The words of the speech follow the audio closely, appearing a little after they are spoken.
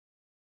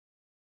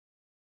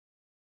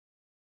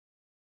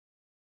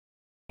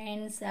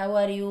Friends, how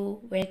are you?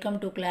 Welcome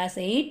to class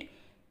 8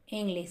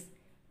 English.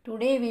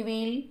 Today we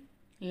will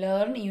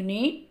learn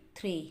Unit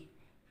 3.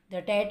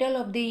 The title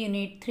of the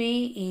Unit 3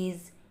 is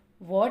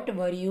What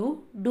were you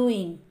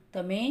doing?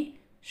 તમે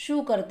શું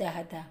કરતા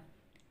હતા?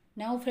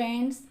 Now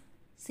friends,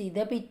 see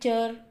the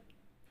picture.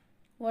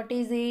 What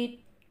is it?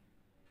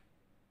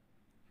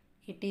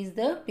 It is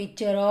the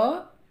picture of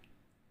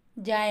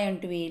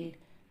giant wheel.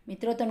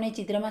 મિત્રો તમને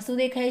ચિત્રમાં શું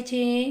દેખાય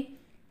છે?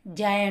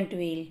 Giant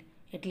wheel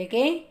એટલે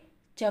કે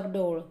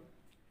ચકડોળ.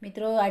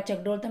 મિત્રો આ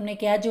ચકડોળ તમને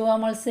ક્યાં જોવા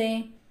મળશે?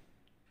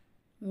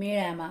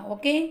 મેળામાં.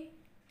 ઓકે,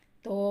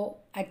 તો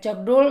આ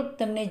ચકડોળ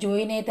તમને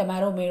જોઈને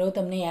તમારો મેળો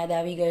તમને યાદ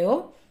આવી ગયો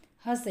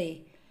હશે.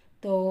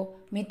 તો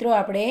મિત્રો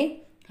આપણે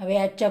હવે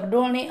આ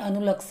ચકડોળને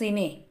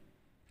અનુલક્ષીને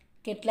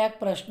કેટલાક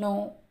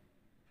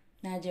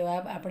પ્રશ્નોના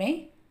જવાબ આપણે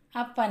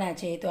આપવાના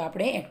છે. તો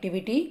આપણે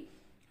એક્ટિવિટી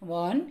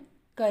 1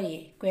 કરીએ.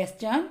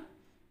 Question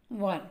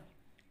 1.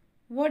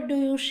 What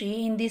do you C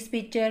in this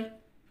picture?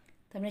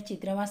 તમને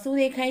ચિત્રમાં શું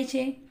દેખાય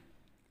છે?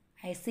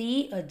 I see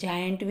a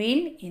giant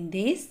wheel in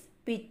this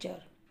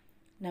picture.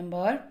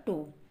 Number 2.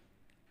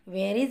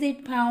 Where is it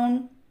found?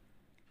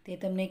 તે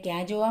તમને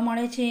ક્યાં જોવા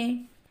મળે છે?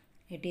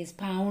 It is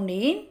found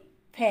in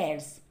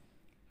fairs.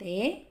 તે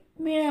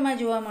મેળામાં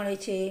જોવા મળે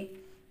છે.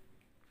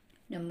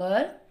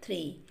 Number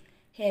 3.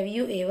 Have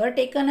you ever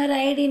taken a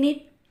ride in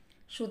it?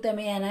 શું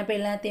તમે આના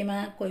પહેલાં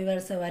તેમાં કોઈ વાર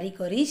સવારી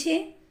કરી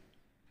છે?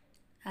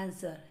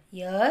 Answer.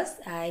 Yes,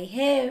 I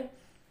have.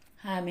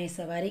 હા, મેં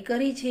સવારી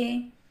કરી છે.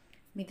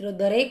 મિત્રો,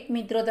 દરેક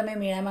મિત્રો તમે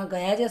મેળામાં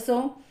ગયા જ હશો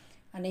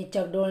અને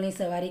ચકડોળની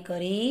સવારી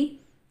કરી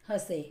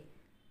હશે.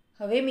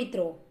 હવે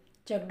મિત્રો,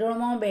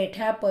 ચકડોળમાં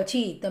બેઠા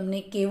પછી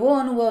તમને કેવો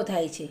અનુભવ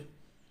થાય છે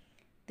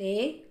તે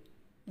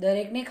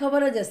દરેકને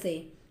ખબર જ હશે,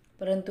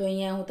 પરંતુ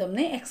અહીંયા હું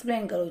તમને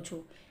એક્સપ્લેન કરું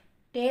છું.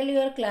 ટેલ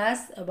your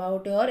class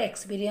about your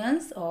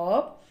experience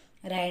of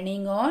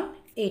riding on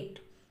it.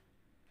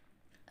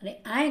 અને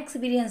આ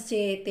એક્સપિરિયન્સ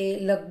છે તે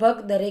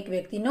લગભગ દરેક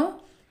વ્યક્તિનો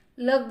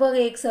લગભગ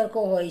એક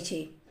સરખો હોય છે.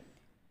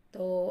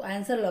 તો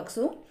આન્સર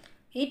લખશું.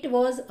 It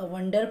was a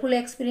wonderful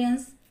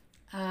experience.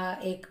 આ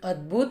એક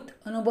અદ્ભુત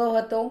અનુભવ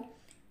હતો.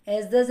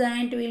 As the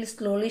giant wheel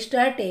slowly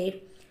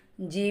started.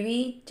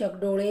 જેવી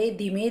ચકડોળે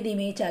ધીમે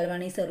ધીમે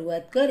ચાલવાની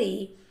શરૂઆત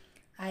કરી.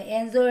 આઈ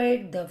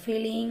enjoyed the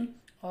feeling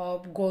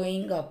of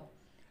going up.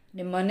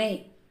 ને મને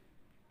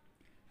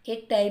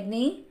એક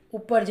ટાઈપની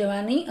ઉપર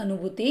જવાની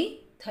અનુભૂતિ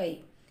થઈ.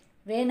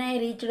 When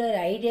I reached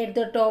right at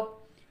the top.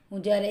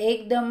 હું જ્યારે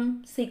એકદમ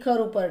શિખર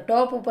ઉપર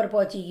ટોપ ઉપર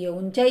પહોંચી ગયો,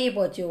 ઊંચાઈએ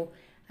પહોંચ્યો,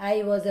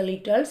 I was a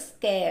little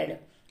scared.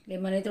 એટલે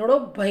મને થોડો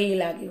ભય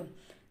લાગ્યો,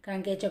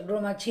 કારણ કે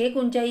ચકડોળમાં છેક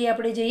ઊંચાઈએ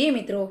આપણે જઈએ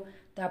મિત્રો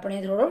તો આપણે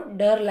થોડો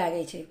ડર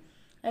લાગે છે.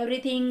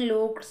 એવરીથિંગ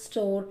લુક્ડ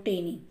સો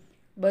ટીની.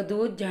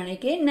 બધું જ જાણે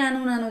કે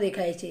નાનું નાનું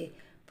દેખાય છે.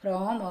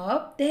 ફ્રોમ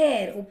અપ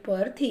ધેર,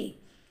 ઉપરથી.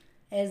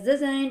 એઝ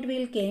ધ જાયન્ટ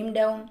વ્હીલ કેમ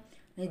ડાઉન.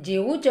 અને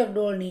જેવું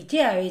ચકડોળ નીચે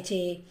આવે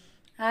છે,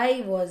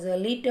 I was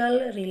a little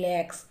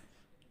relax.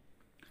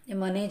 એ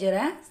મને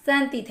જરા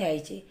શાંતિ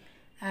થાય છે.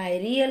 I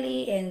really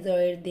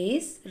enjoyed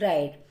this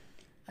ride.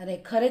 અને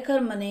ખરેખર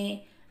મને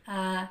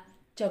આ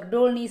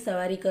ચકડોળની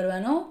સવારી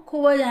કરવાનો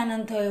ખૂબ જ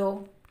આનંદ થયો.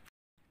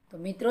 તો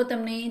મિત્રો,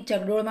 તમને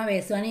ચકડોળમાં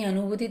બેસવાની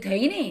અનુભૂતિ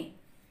થઈ ને?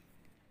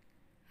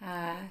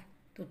 હા,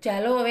 તો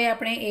ચાલો હવે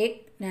આપણે એક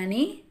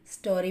નાની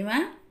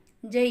સ્ટોરીમાં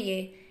જઈએ.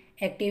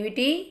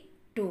 એક્ટિવિટી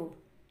 2.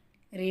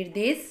 Read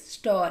this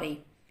story.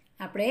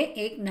 આપણે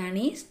એક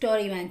નાની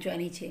સ્ટોરી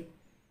વાંચવાની છે.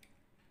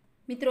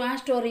 મિત્રો, આ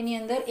સ્ટોરીની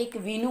અંદર એક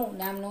વિનુ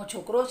નામનો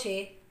છોકરો છે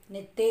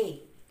ને તે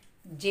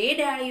જે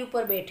ડાળી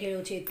ઉપર બેઠેલો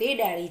છે તે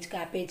ડાળી જ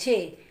કાપે છે.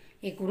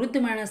 એક વૃદ્ધ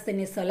માણસ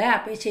તેને સલાહ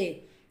આપે છે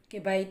કે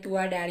ભાઈ તું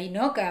આ ડાળી ન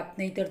કાપ,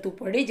 નહીંતર તું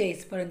પડી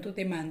જઈશ, પરંતુ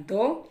તે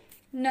માનતો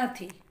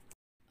નથી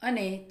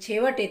અને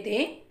છેવટે તે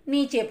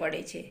નીચે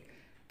પડે છે.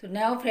 તો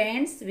નાઉ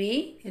friends, V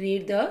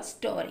read the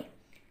story.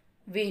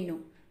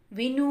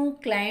 Vinu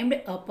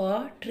ક્લાઇમ્બડ up a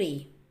tree.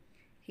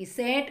 He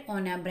sat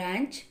on a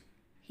branch.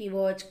 He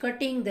was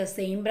cutting the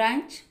same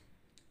branch.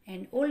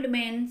 An old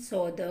man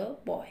saw the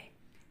boy.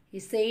 He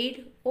said,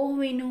 "Oh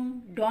Vinu,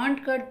 don't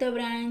cut the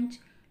branch.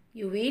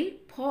 You will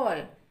fall."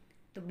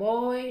 The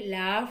boy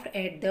laughed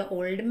at the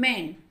old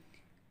man.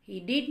 He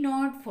did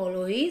not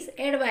follow his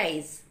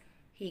advice.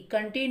 He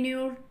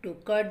continued to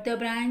cut the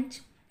branch.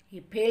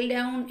 He fell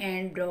down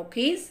and broke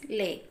his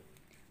leg.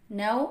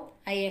 Now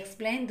I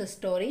explain the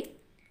story.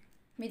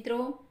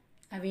 મિત્રો,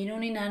 આ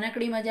વિનુની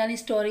નાનકડી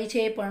મજાની story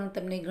છે, પણ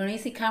તમને ઘણી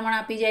શિખામણ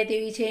આપી જાય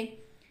તેવી છે.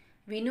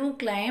 Vinu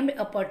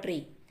ક્લાઇમ્બડ up a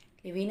tree.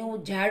 એટલે વિનુ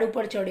ઝાડ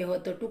ઉપર ચડ્યો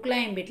હતો. ટુ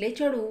ક્લાઇમ્બ એટલે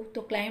ચડવું,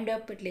 તો ક્લાઇમ્બડ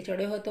અપ એટલે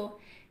ચડ્યો હતો.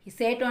 હી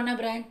સેટ ઓન અ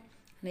બ્રાન્ચ.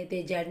 અને તે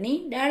ઝાડની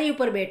ડાળી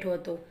ઉપર બેઠો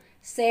હતો.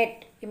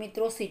 સેટ એ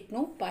મિત્રો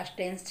સીટનું પાસ્ટ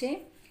ટેન્સ છે.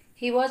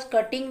 He was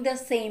cutting the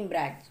same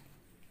branch.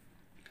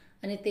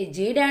 અને તે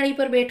જે ડાળી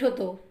પર બેઠો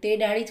હતો તે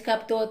ડાળી જ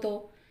કાપતો હતો.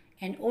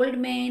 And old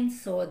man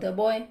so the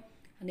boy.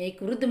 અને એક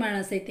વૃદ્ધ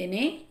માણસે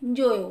તેને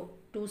જોયો.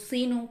 ટુ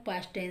સીનું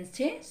પાસ્ટ ટેન્સ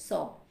છે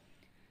સો.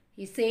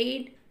 He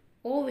said,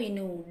 O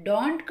Vinu,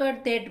 don't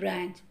cut that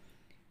branch.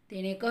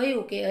 તેણે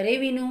કહ્યું કે અરે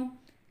વિનુ,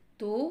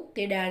 તું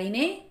તે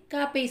ડાળીને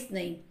કાપીશ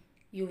નહીં.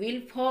 You will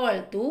fall.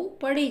 તું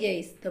પડી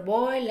જઈશ. The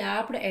boy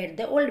laughed at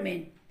the old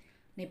man.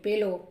 ને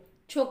પેલો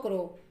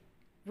છોકરો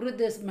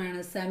વૃદ્ધ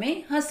માણસ સામે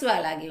હસવા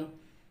લાગ્યો.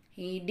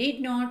 He did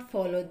not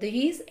follow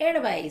his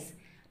advice.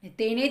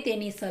 તેણે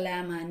તેની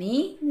સલાહ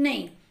માની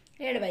નહીં.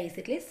 એડવાઇસ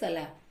એટલે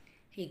સલાહ.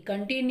 હી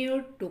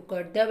continued to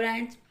cut the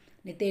branch.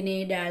 ને તેને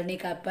ડાળને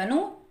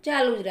કાપવાનું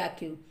ચાલુ જ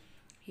રાખ્યું.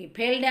 He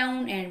fell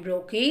down and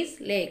broke his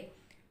leg.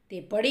 તે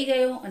પડી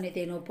ગયો અને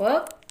તેનો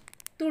પગ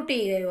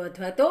તૂટી ગયો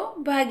અથવા તો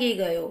ભાગી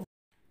ગયો.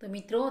 તો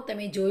મિત્રો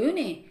તમે જોયું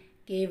ને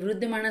કે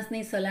વૃદ્ધ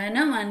માણસની સલાહ ન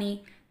માની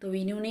તો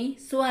વિનુની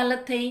શું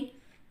હાલત થઈ.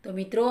 તો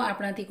મિત્રો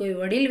આપણાથી કોઈ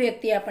વડીલ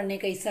વ્યક્તિ આપણને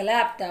કંઈ સલાહ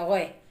આપતા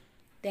હોય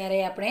ત્યારે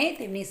આપણે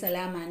તેમની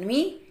સલાહ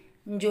માનવી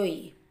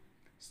જોઈએ.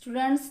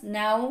 Students,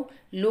 now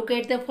look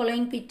at the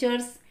following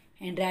pictures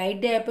and write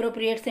the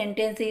appropriate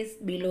sentences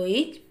below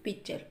each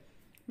picture.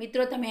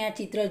 મિત્રો તમે આ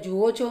ચિત્ર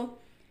જુઓ છો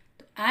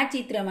તો આ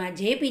ચિત્રમાં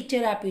જે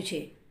પિક્ચર આપ્યું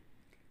છે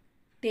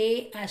તે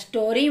આ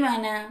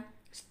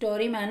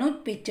સ્ટોરીમાંનું જ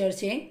પિક્ચર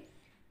છે.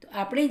 તો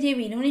આપણે જે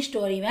વિનુની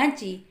સ્ટોરી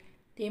વાંચી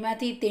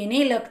તેમાંથી તેને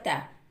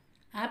લગતા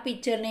આ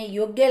પિક્ચરને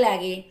યોગ્ય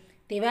લાગે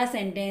તેવા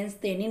સેન્ટેન્સ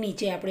તેની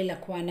નીચે આપણે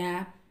લખવાના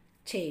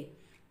છે.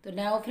 તો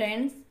નાવ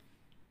friends,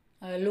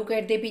 look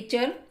at the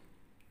picture.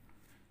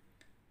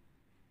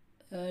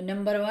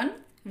 Number 1,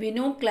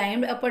 Vinu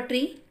climbed up a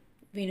tree.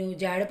 Vinu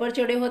ઝાડ પર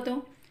ચડ્યો હતો.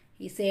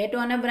 હી સેટ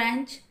ઓન અ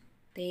બ્રાન્ચ.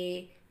 તે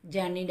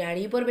ઝાડની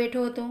ડાળી પર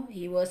બેઠો હતો.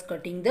 He was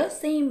cutting the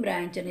same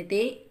branch. અને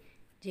તે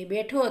જે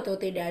બેઠો હતો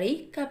તે ડાળી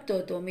કાપતો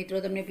હતો. મિત્રો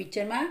તમને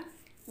પિક્ચરમાં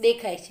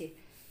દેખાય છે.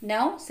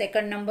 નાવ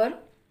second number,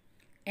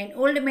 an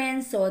old man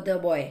so the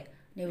boy.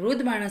 ને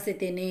વૃદ્ધ માણસે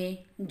તેને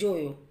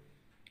જોયો.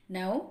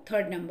 નાવ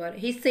third number,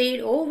 he said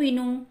O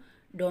Vinu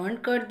don't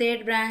cut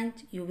that branch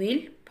you will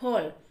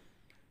fall.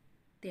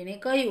 તેણે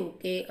કહ્યું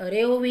કે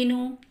અરે ઓ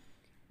વિનુ,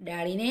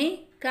 ડાળીને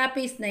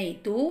કાપીશ નહીં,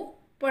 તું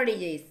પડી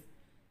જઈશ.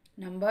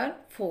 Number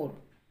 4,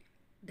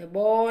 the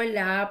boy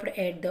laughed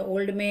at the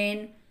old man.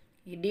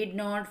 He did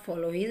not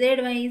follow his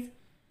advice.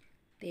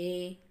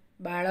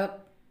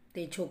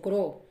 તે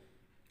છોકરો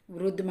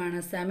વૃદ્ધ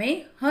માણસ સામે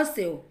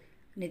હસ્યો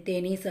અને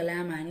તેની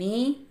સલાહ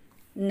માની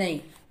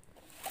નહીં.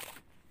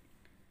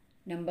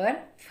 Number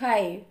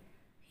 5,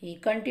 he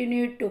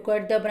continued to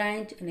cut the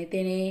branch. અને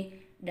તેને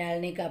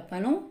ડાળને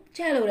કાપવાનું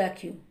ચાલુ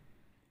રાખ્યું.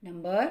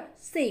 Number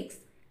 6,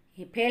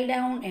 he fell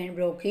down and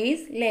broke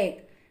his leg.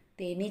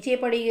 તે નીચે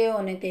પડી ગયો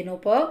અને તેનો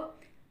પગ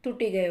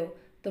તૂટી ગયો.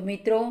 તો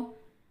મિત્રો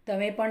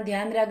તમે પણ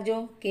ધ્યાન રાખજો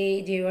કે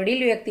જે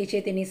વડીલ વ્યક્તિ છે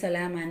તેની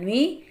સલાહ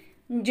માનવી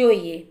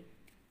જોઈએ.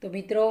 તો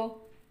મિત્રો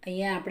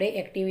અહીંયા આપણે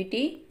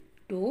એક્ટિવિટી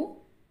 2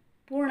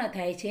 પૂર્ણ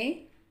થાય છે.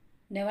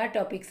 નવા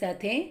ટૉપિક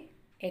સાથે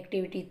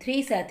એક્ટિવિટી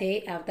 3 સાથે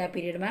આવતા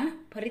પીરિયડમાં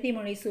ફરીથી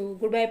મળીશું.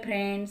 Good bye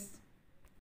friends.